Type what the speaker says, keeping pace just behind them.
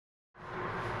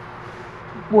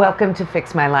Welcome to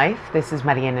Fix My Life. This is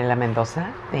Marianela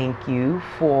Mendoza. Thank you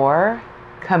for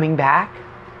coming back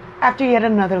after yet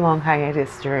another long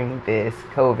hiatus during this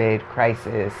COVID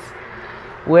crisis.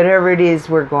 Whatever it is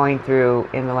we're going through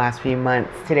in the last few months.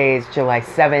 Today is July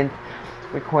 7th,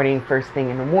 recording first thing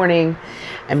in the morning.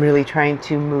 I'm really trying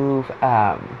to move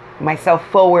myself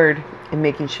forward and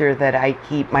making sure that I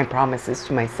keep my promises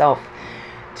to myself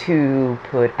to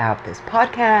put out this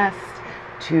podcast,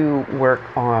 to work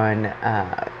on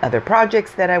other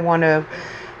projects that I want to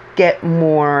get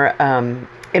more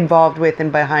involved with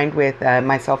and behind with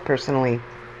myself personally,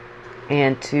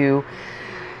 and to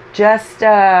just,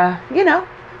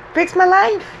 fix my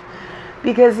life.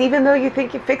 Because even though you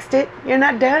think you fixed it, you're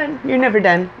not done. You're never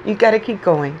done. You got to keep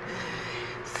going.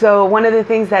 So one of the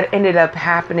things that ended up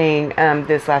happening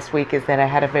this last week is that I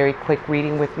had a very quick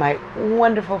reading with my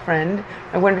wonderful friend,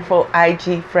 my wonderful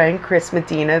IG friend, Chris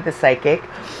Medina, the psychic.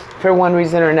 For one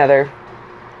reason or another,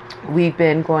 we've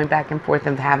been going back and forth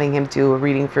of having him do a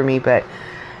reading for me, but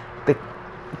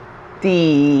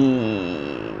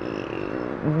the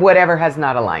whatever has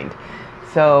not aligned.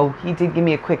 So he did give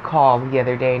me a quick call the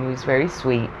other day, and he was very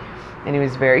sweet, and he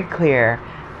was very clear.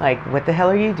 Like, what the hell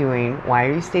are you doing? Why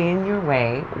are you staying in your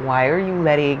way? Why are you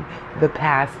letting the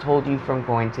past hold you from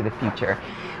going to the future?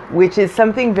 Which is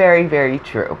something very, very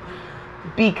true.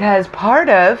 Because part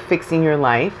of fixing your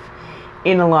life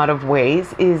in a lot of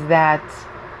ways is that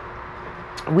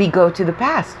we go to the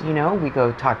past, we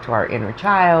go talk to our inner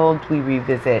child, we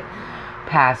revisit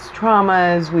past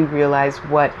traumas, we realize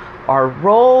what our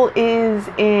role is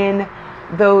in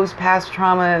those past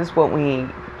traumas, what we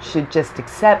should just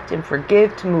accept and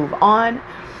forgive to move on.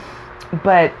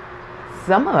 But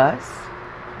some of us,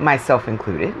 myself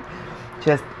included,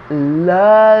 just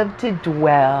love to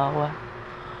dwell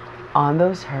on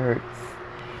those hurts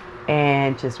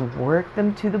and just work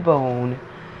them to the bone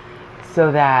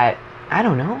so that,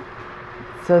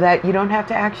 so that you don't have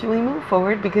to actually move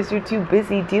forward because you're too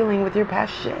busy dealing with your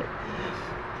past shit.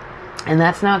 And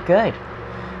that's not good.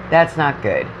 That's not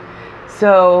good.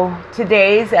 So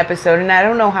today's episode, and I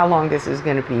don't know how long this is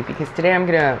going to be, because today I'm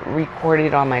going to record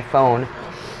it on my phone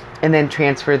and then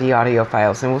transfer the audio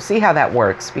files, and we'll see how that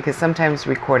works, because sometimes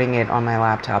recording it on my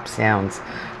laptop sounds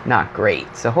not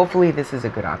great. So hopefully this is a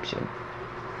good option.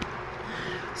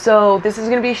 So this is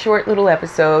going to be a short little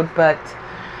episode, but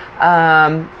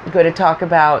I'm going to talk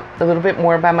about a little bit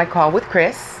more about my call with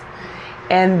Chris,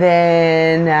 and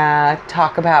then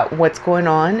talk about what's going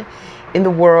on in the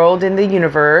world, in the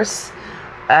universe.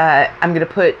 I'm going to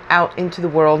put out into the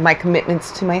world my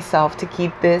commitments to myself to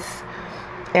keep this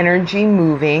energy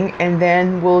moving. And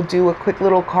then we'll do a quick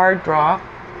little card draw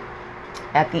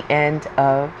at the end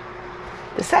of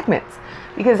the segments.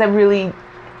 Because I really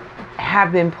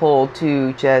have been pulled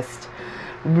to just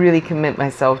really commit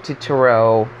myself to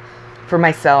tarot for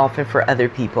myself and for other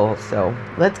people. So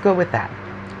let's go with that.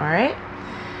 All right.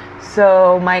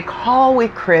 So my call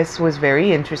with Chris was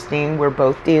very interesting. We're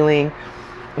both dealing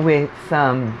with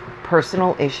some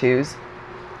personal issues.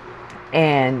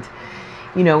 And,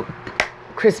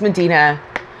 Chris Medina,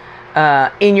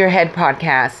 In Your Head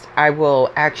podcast, I will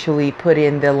actually put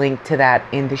in the link to that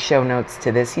in the show notes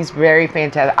to this. He's very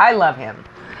fantastic. I love him.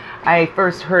 I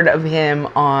first heard of him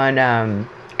on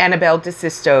Annabelle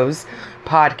DeSisto's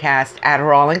podcast,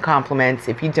 Adderall and Compliments.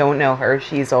 If you don't know her,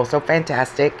 she's also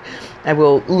fantastic. I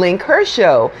will link her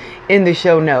show in the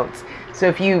show notes. So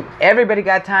if everybody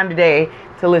got time today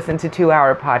to listen to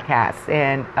 2-hour podcasts,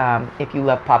 and if you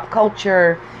love pop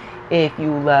culture, if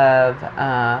you love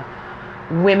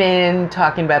women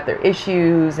talking about their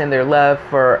issues and their love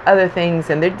for other things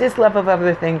and their dislove of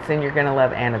other things, then you're gonna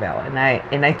love Annabelle. And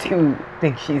I do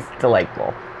think she's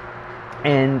delightful.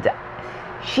 And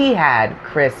she had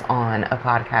Chris on a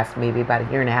podcast maybe about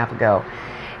 1.5 years ago,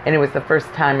 and it was the first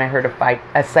time I heard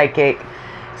a psychic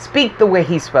speak the way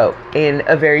he spoke, in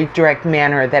a very direct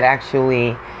manner that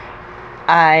actually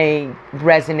I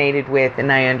resonated with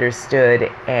and I understood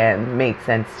and made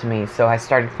sense to me. So I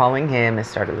started following him. I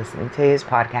started listening to his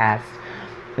podcast,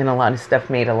 and a lot of stuff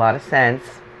made a lot of sense.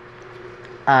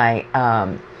 I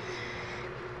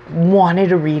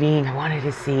wanted a reading. I wanted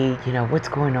to see, what's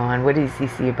going on. What does he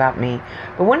see about me?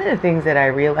 But one of the things that I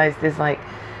realized is,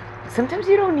 sometimes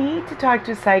you don't need to talk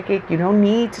to a psychic. You don't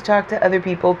need to talk to other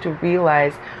people to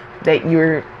realize that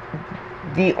you're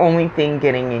the only thing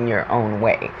getting in your own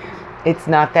way. It's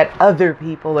not that other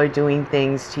people are doing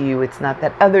things to you. It's not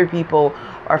that other people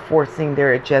are forcing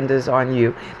their agendas on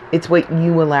you. It's what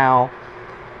you allow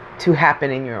to happen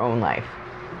in your own life.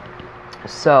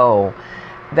 So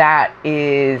that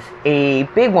is a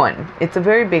big one. It's a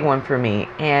very big one for me,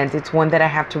 and it's one that I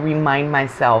have to remind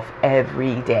myself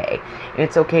every day. And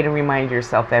it's okay to remind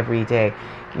yourself every day.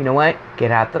 You know what?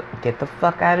 Get the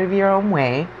fuck out of your own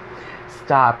way.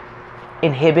 Stop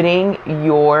inhibiting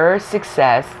your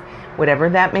success, whatever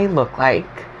that may look like,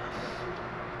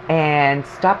 and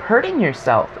stop hurting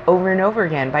yourself over and over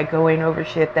again by going over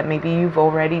shit that maybe you've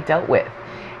already dealt with.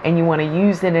 And you want to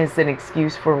use it as an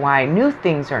excuse for why new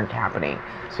things aren't happening.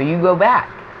 So you go back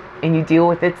and you deal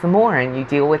with it some more, and you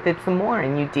deal with it some more,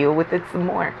 and you deal with it some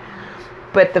more.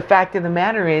 But the fact of the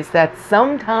matter is that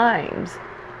sometimes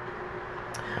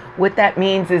what that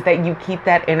means is that you keep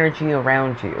that energy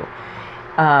around you.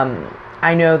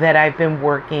 I know that I've been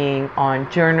working on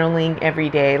journaling every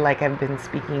day, like I've been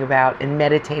speaking about, and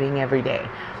meditating every day,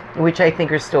 which I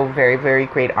think are still very, very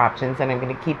great options, and I'm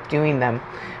going to keep doing them.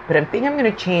 But I think I'm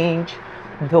going to change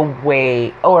the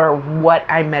way or what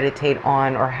I meditate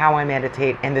on, or how I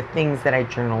meditate, and the things that I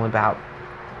journal about.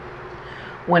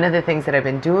 One of the things that I've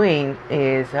been doing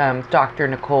is Dr.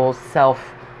 Nicole's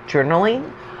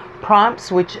self-journaling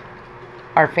prompts, which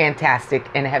are fantastic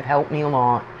and have helped me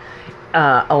along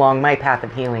my path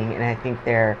of healing. And I think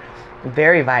they're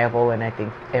very viable, and I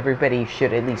think everybody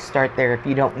should at least start there if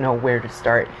you don't know where to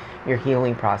start your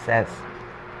healing process.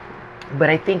 But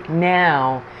I think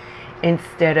now,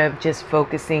 instead of just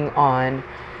focusing on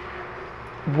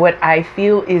what I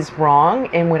feel is wrong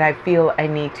and what I feel I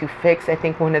need to fix, I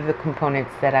think one of the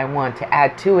components that I want to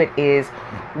add to it is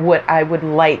what I would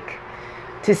like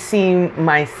to see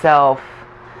myself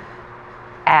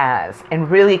as, and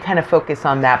really kind of focus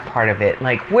on that part of it.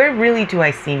 Like, where really do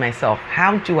I see myself?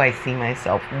 How do I see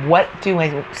myself? What do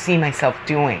I see myself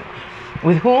doing?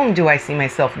 With whom do I see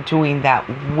myself doing that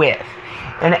with?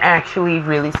 And actually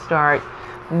really start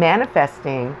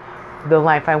manifesting the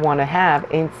life I want to have,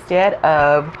 instead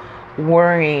of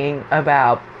worrying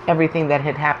about everything that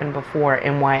had happened before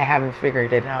and why I haven't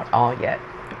figured it out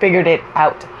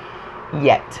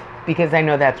yet. Because I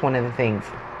know that's one of the things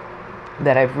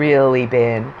that I've really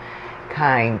been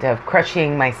kind of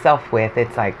crushing myself with.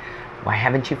 It's like, why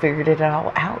haven't you figured it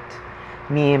all out?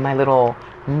 Me and my little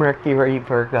Mercury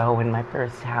Virgo in my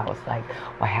first house. Like,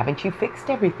 why haven't you fixed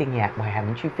everything yet? Why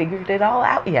haven't you figured it all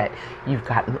out yet? You've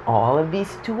gotten all of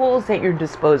these tools at your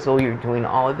disposal. You're doing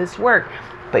all of this work,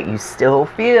 but you still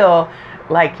feel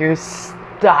like you're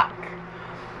stuck.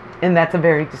 And that's a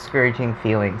very discouraging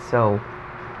feeling. So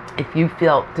if you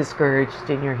felt discouraged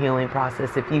in your healing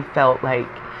process, if you felt like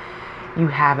you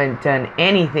haven't done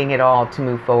anything at all to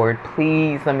move forward,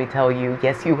 please let me tell you,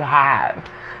 yes, you have.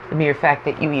 The mere fact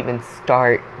that you even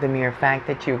start, the mere fact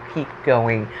that you keep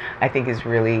going, I think is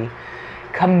really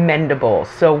commendable.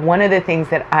 So one of the things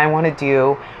that I want to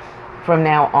do from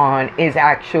now on is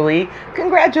actually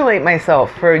congratulate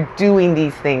myself for doing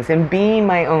these things and being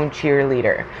my own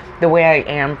cheerleader, the way I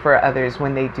am for others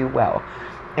when they do well,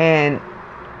 and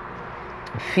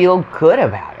feel good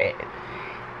about it.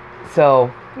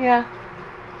 So yeah,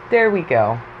 there we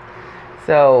go.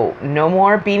 So no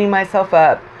more beating myself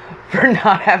up for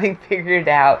not having figured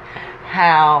out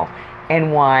how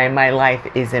and why my life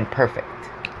isn't perfect.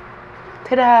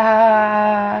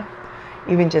 Ta-da!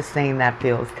 Even just saying that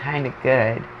feels kind of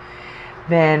good.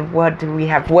 Then what do we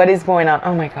have? What is going on?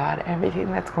 Oh my God,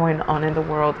 everything that's going on in the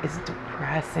world is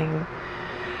depressing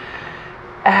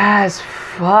as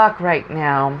fuck right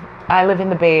now. I live in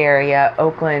the Bay Area,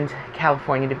 Oakland,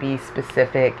 California to be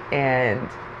specific, and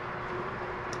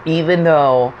even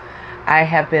though I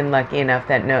have been lucky enough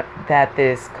that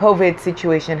this COVID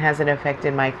situation hasn't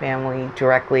affected my family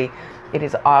directly, it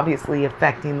is obviously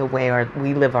affecting the way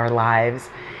we live our lives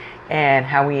and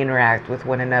how we interact with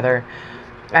one another.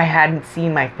 I hadn't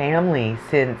seen my family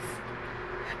since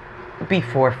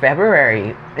before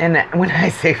February. And when I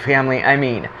say family, I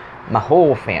mean my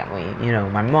whole family. You know,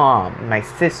 my mom, my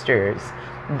sisters,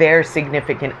 their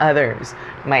significant others,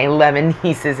 my 11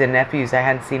 nieces and nephews. I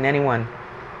hadn't seen anyone.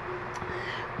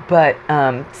 But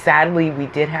sadly, we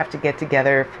did have to get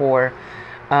together for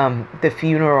the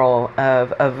funeral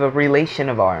of a relation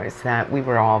of ours that we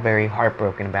were all very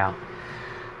heartbroken about.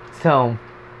 So,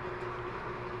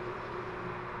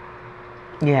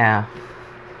 yeah,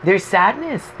 there's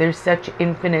sadness. There's such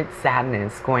infinite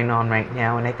sadness going on right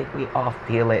now. And I think we all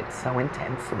feel it so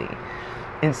intensely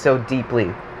and so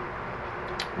deeply.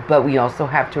 But we also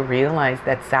have to realize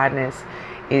that sadness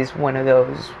is one of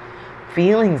those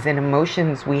feelings and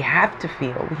emotions we have to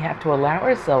feel. We have to allow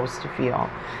ourselves to feel.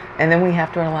 And then we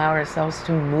have to allow ourselves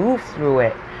to move through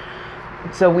it.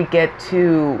 So we get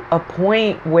to a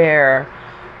point where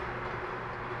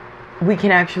we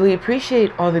can actually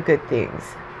appreciate all the good things.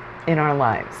 in our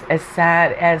lives. As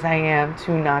sad as I am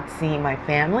to not see my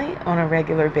family on a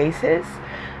regular basis,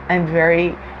 I'm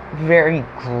very, very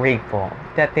grateful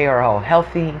that they are all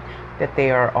healthy, that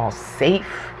they are all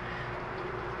safe,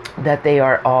 that they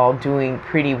are all doing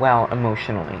pretty well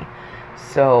emotionally.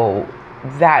 So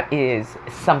that is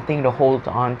something to hold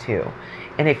on to.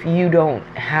 And if you don't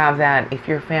have that, if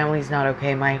your family's not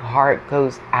okay, my heart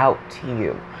goes out to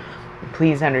you.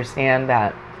 Please understand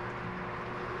that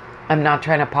I'm not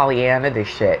trying to Pollyanna this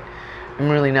shit. I'm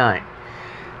really not.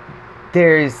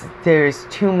 There's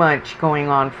too much going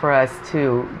on for us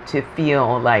to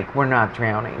feel like we're not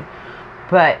drowning.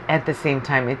 But at the same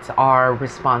time, it's our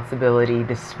responsibility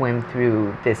to swim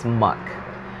through this muck,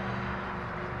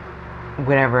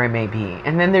 whatever it may be.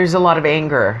 And then there's a lot of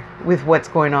anger with what's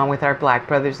going on with our black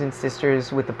brothers and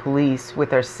sisters, with the police,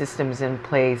 with our systems in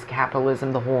place,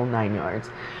 capitalism, the whole 9 yards.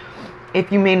 If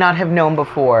you may not have known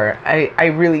before, I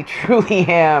really truly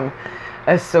am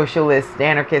a socialist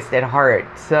anarchist at heart.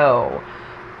 So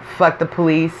fuck the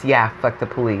police. Yeah, fuck the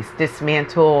police.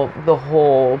 Dismantle the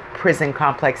whole prison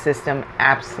complex system.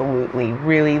 Absolutely.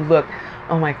 Really look.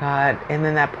 Oh my God. And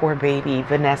then that poor baby,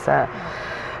 Vanessa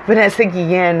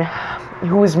Guillen,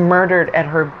 who was murdered at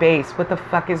her base. What the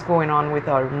fuck is going on with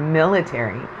our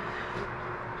military?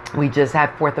 We just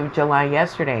had 4th of July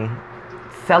yesterday,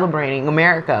 celebrating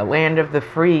America, land of the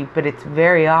free, but it's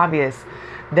very obvious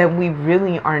that we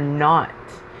really are not.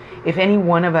 If any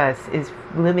one of us is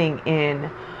living in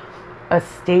a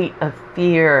state of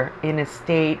fear, in a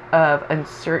state of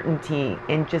uncertainty,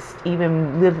 and just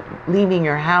even leaving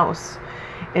your house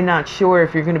and not sure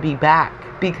if you're going to be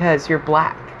back because you're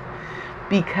black,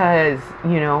 because,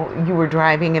 you know, you were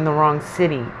driving in the wrong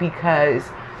city, because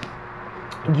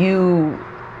you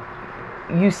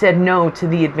said no to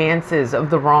the advances of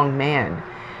the wrong man.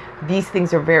 These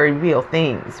things are very real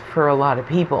things for a lot of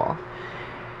people.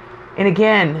 And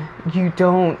again, you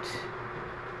don't,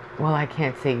 well, I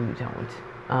can't say you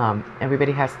don't.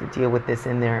 Everybody has to deal with this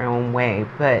in their own way,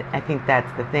 but I think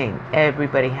that's the thing.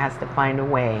 Everybody has to find a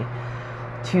way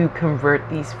to convert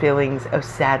these feelings of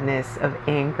sadness, of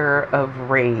anger, of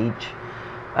rage,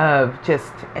 of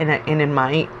just, and in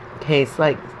my case,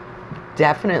 like,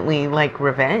 definitely like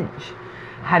revenge.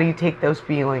 How do you take those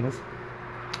feelings,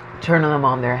 turn them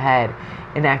on their head,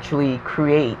 and actually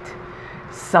create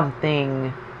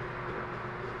something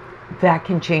that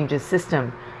can change a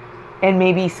system? And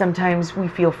maybe sometimes we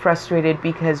feel frustrated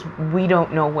because we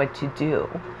don't know what to do.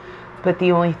 But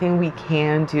the only thing we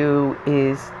can do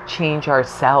is change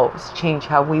ourselves, change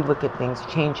how we look at things,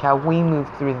 change how we move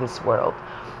through this world,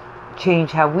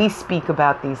 change how we speak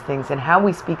about these things and how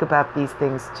we speak about these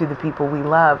things to the people we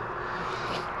love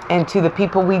and to the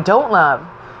people we don't love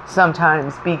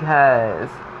sometimes. Because,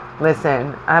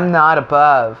 listen, I'm not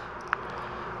above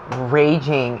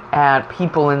raging at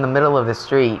people in the middle of the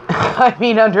street. I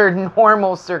mean, under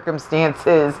normal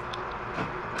circumstances,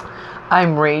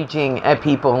 I'm raging at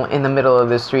people in the middle of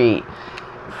the street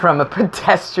from a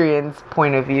pedestrian's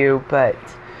point of view, but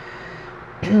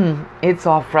it's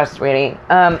all frustrating.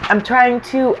 I'm trying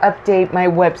to update my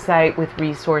website with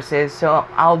resources, so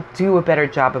I'll do a better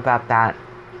job about that.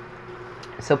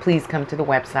 So please come to the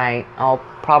website. I'll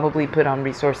probably put on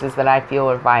resources that I feel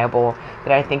are viable,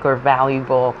 that I think are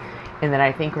valuable, and that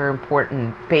I think are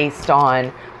important based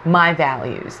on my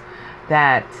values.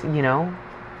 That, you know,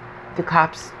 the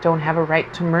cops don't have a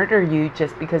right to murder you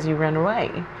just because you run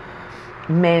away.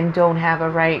 Men don't have a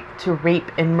right to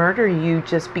rape and murder you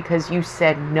just because you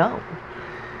said no.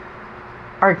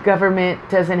 Our government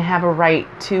doesn't have a right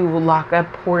to lock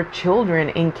up poor children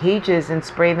in cages and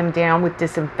spray them down with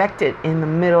disinfectant in the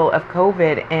middle of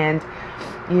COVID and,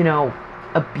 you know,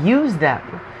 abuse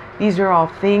them. These are all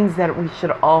things that we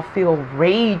should all feel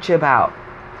rage about.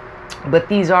 But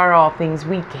these are all things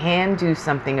we can do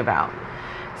something about.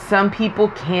 Some people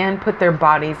can put their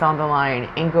bodies on the line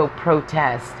and go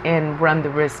protest and run the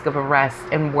risk of arrest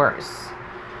and worse.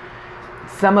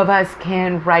 Some of us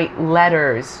can write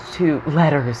letters.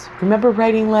 Remember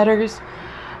writing letters?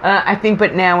 I think,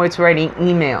 but now it's writing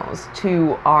emails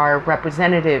to our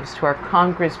representatives, to our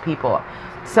Congress people.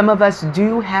 Some of us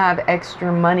do have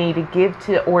extra money to give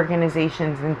to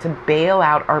organizations and to bail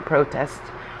out our protests.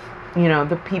 You know,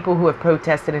 the people who have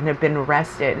protested and have been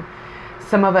arrested.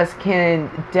 Some of us can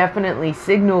definitely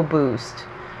signal boost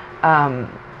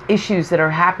issues that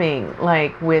are happening,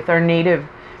 like with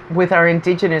our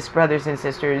indigenous brothers and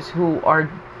sisters who are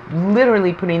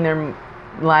literally putting their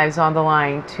lives on the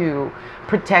line to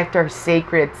protect our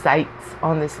sacred sites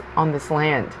on this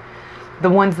land, the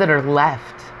ones that are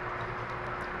left.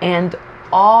 And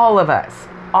all of us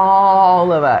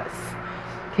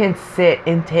can sit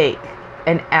and take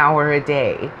an hour a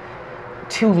day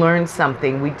to learn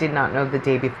something we did not know the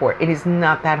day before. It is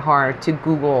not that hard to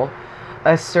Google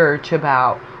a search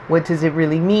about what does it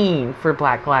really mean for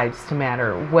Black Lives to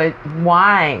Matter?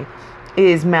 Why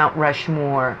is Mount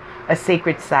Rushmore a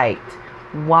sacred site?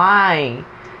 Why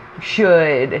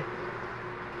should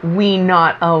we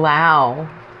not allow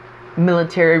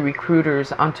military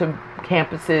recruiters onto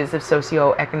campuses of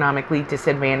socioeconomically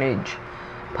disadvantaged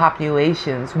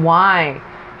populations? Why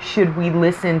should we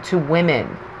listen to women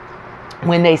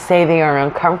when they say they are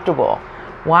uncomfortable?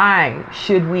 Why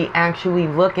should we actually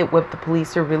look at what the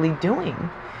police are really doing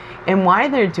and why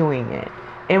they're doing it,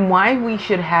 and why we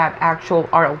should have actual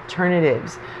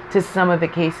alternatives to some of the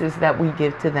cases that we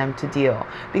give to them to deal?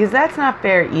 Because that's not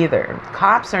fair either.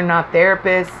 Cops are not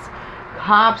therapists.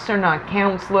 Cops are not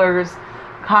counselors.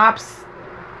 Cops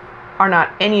are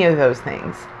not any of those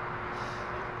things.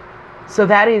 So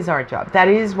that is our job. That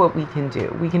is what we can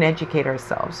do. We can educate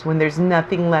ourselves. When there's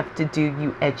nothing left to do,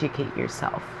 you educate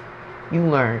yourself. You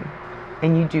learn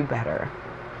and you do better.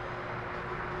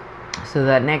 So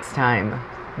that next time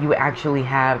you actually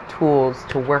have tools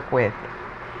to work with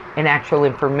and actual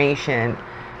information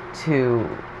to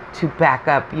back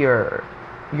up your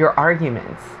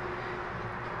arguments.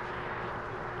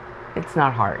 It's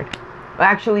not hard.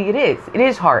 Actually, it is. It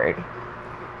is hard.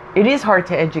 It is hard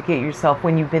to educate yourself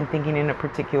when you've been thinking in a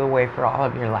particular way for all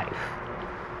of your life.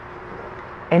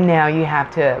 And now you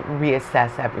have to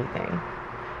reassess everything.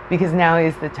 Because now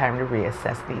is the time to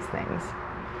reassess these things.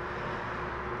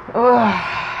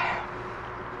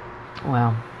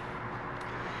 Well,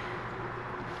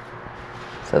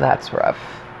 so that's rough.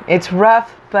 It's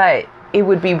rough, but it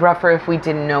would be rougher if we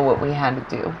didn't know what we had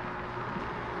to do.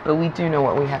 But we do know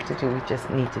what we have to do. We just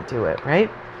need to do it, right?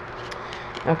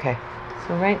 Okay,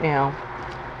 so right now,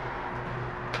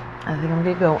 I think I'm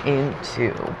going to go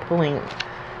into pulling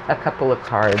a couple of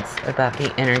cards about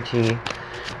the energy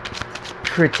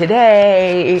for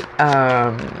today,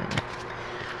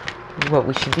 what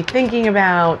we should be thinking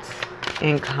about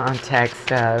in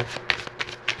context of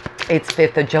it's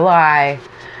 5th of July.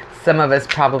 Some of us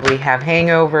probably have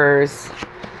hangovers.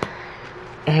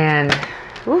 And,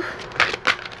 oof.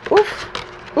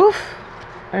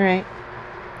 All right.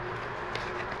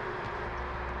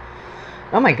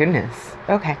 Oh my goodness.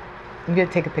 Okay. I'm going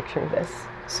to take a picture of this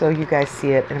so you guys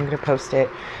see it, and I'm going to post it.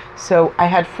 So I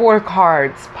had 4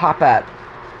 cards pop up.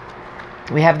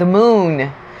 We have the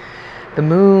moon. The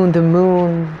moon,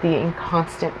 the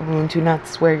inconstant moon. Do not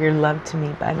swear your love to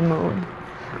me by the moon.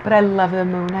 But I love the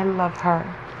moon. I love her.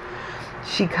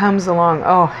 She comes along.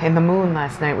 Oh, and the moon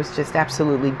last night was just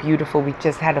absolutely beautiful. We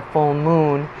just had a full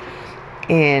moon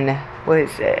in, what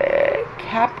is it,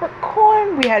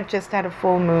 Capricorn? We had just had a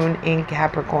full moon in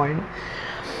Capricorn.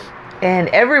 And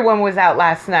everyone was out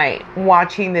last night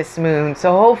watching this moon.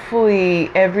 So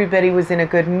hopefully everybody was in a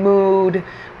good mood,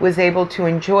 was able to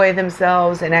enjoy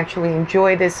themselves and actually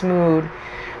enjoy this mood.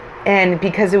 And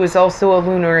because it was also a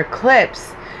lunar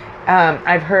eclipse,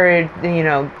 I've heard,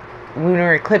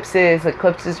 lunar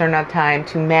eclipses are not time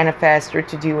to manifest or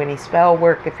to do any spell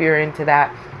work if you're into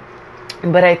that.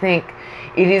 But I think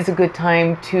it is a good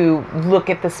time to look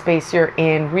at the space you're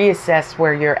in, reassess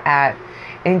where you're at,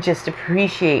 and just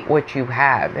appreciate what you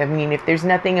have. I mean, if there's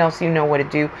nothing else you know what to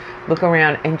do, look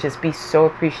around and just be so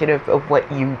appreciative of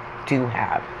what you do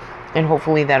have. And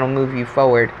hopefully that'll move you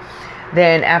forward.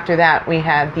 Then after that, we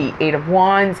have the 8 of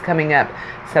Wands coming up.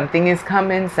 Something is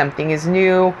coming. Something is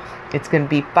new. It's going to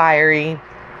be fiery.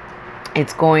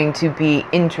 It's going to be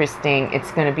interesting.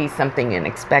 It's going to be something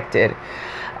unexpected.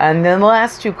 And then the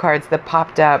last 2 cards that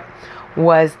popped up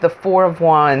was the 4 of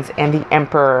Wands and the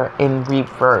Emperor in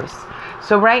reverse.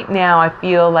 So right now, I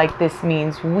feel like this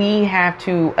means we have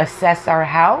to assess our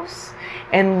house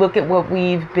and look at what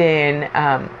we've been,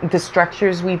 the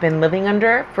structures we've been living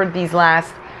under for these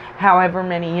last however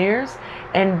many years,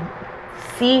 and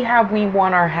see how we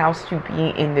want our house to be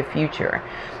in the future.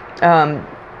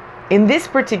 In this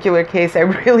particular case, I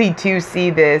really do see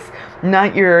this,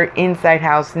 not your inside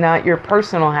house, not your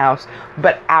personal house,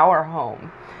 but our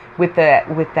home with that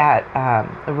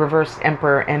reverse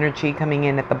Emperor energy coming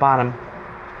in at the bottom.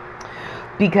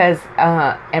 Because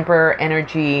Emperor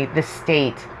energy, the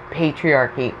state,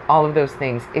 patriarchy, all of those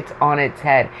things, it's on its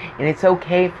head. And it's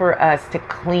okay for us to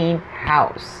clean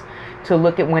house, to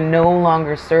look at what no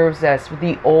longer serves us,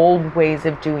 the old ways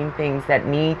of doing things that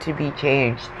need to be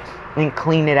changed, and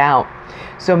clean it out.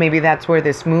 So maybe that's where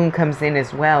this moon comes in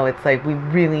as well. It's like we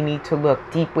really need to look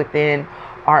deep within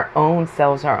our own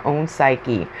selves, our own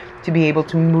psyche, to be able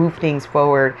to move things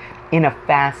forward in a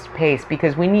fast pace,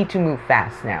 because we need to move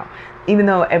fast now. Even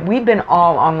though we've been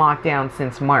all on lockdown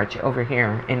since March over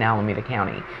here in Alameda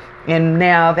County. And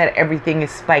now that everything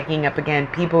is spiking up again,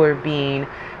 people are being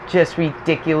just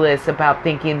ridiculous about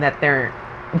thinking that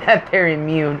they're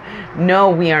immune. No,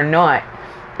 we are not.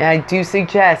 And I do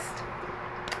suggest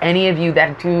any of you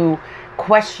that do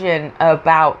question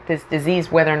about this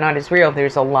disease, whether or not it's real,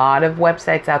 there's a lot of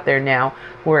websites out there now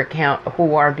who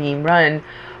are being run,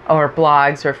 or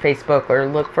blogs or Facebook, or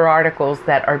look for articles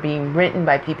that are being written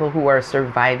by people who are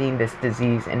surviving this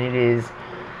disease, and it is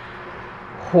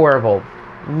horrible.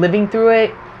 Living through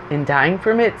it and dying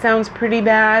from it sounds pretty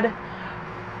bad,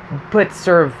 but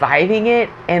surviving it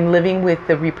and living with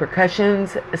the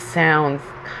repercussions sounds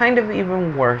kind of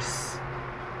even worse.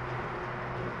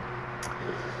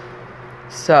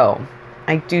 So,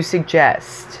 I do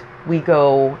suggest we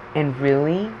go and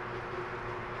really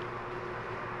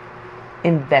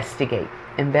investigate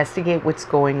what's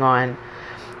going on,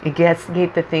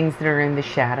 investigate the things that are in the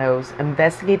shadows,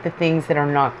 investigate the things that are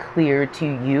not clear to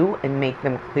you, and make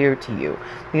them clear to you,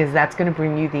 because that's going to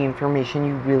bring you the information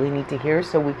you really need to hear,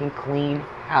 so we can clean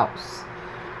house.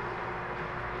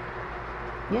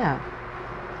 Yeah.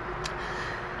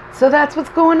 So that's what's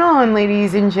going on,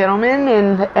 ladies and gentlemen,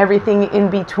 and everything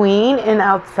in between and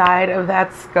outside of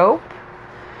that scope.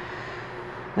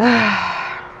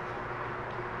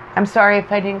 I'm sorry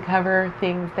if I didn't cover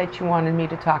things that you wanted me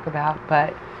to talk about,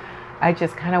 but I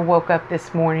just kind of woke up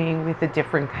this morning with a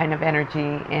different kind of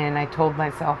energy, and I told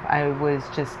myself I was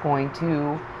just going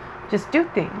to just do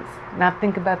things, not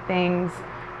think about things,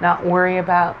 not worry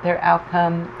about their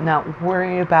outcome, not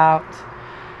worry about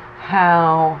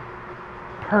how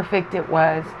perfect it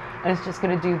was. I was just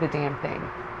going to do the damn thing.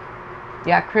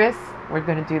 Yeah, Chris, we're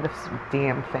going to do this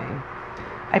damn thing.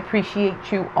 I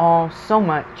appreciate you all so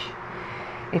much.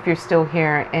 If you're still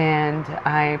here, and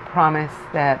I promise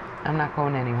that I'm not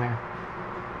going anywhere.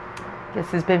 This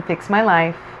has been Fix My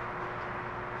Life.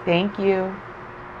 Thank you.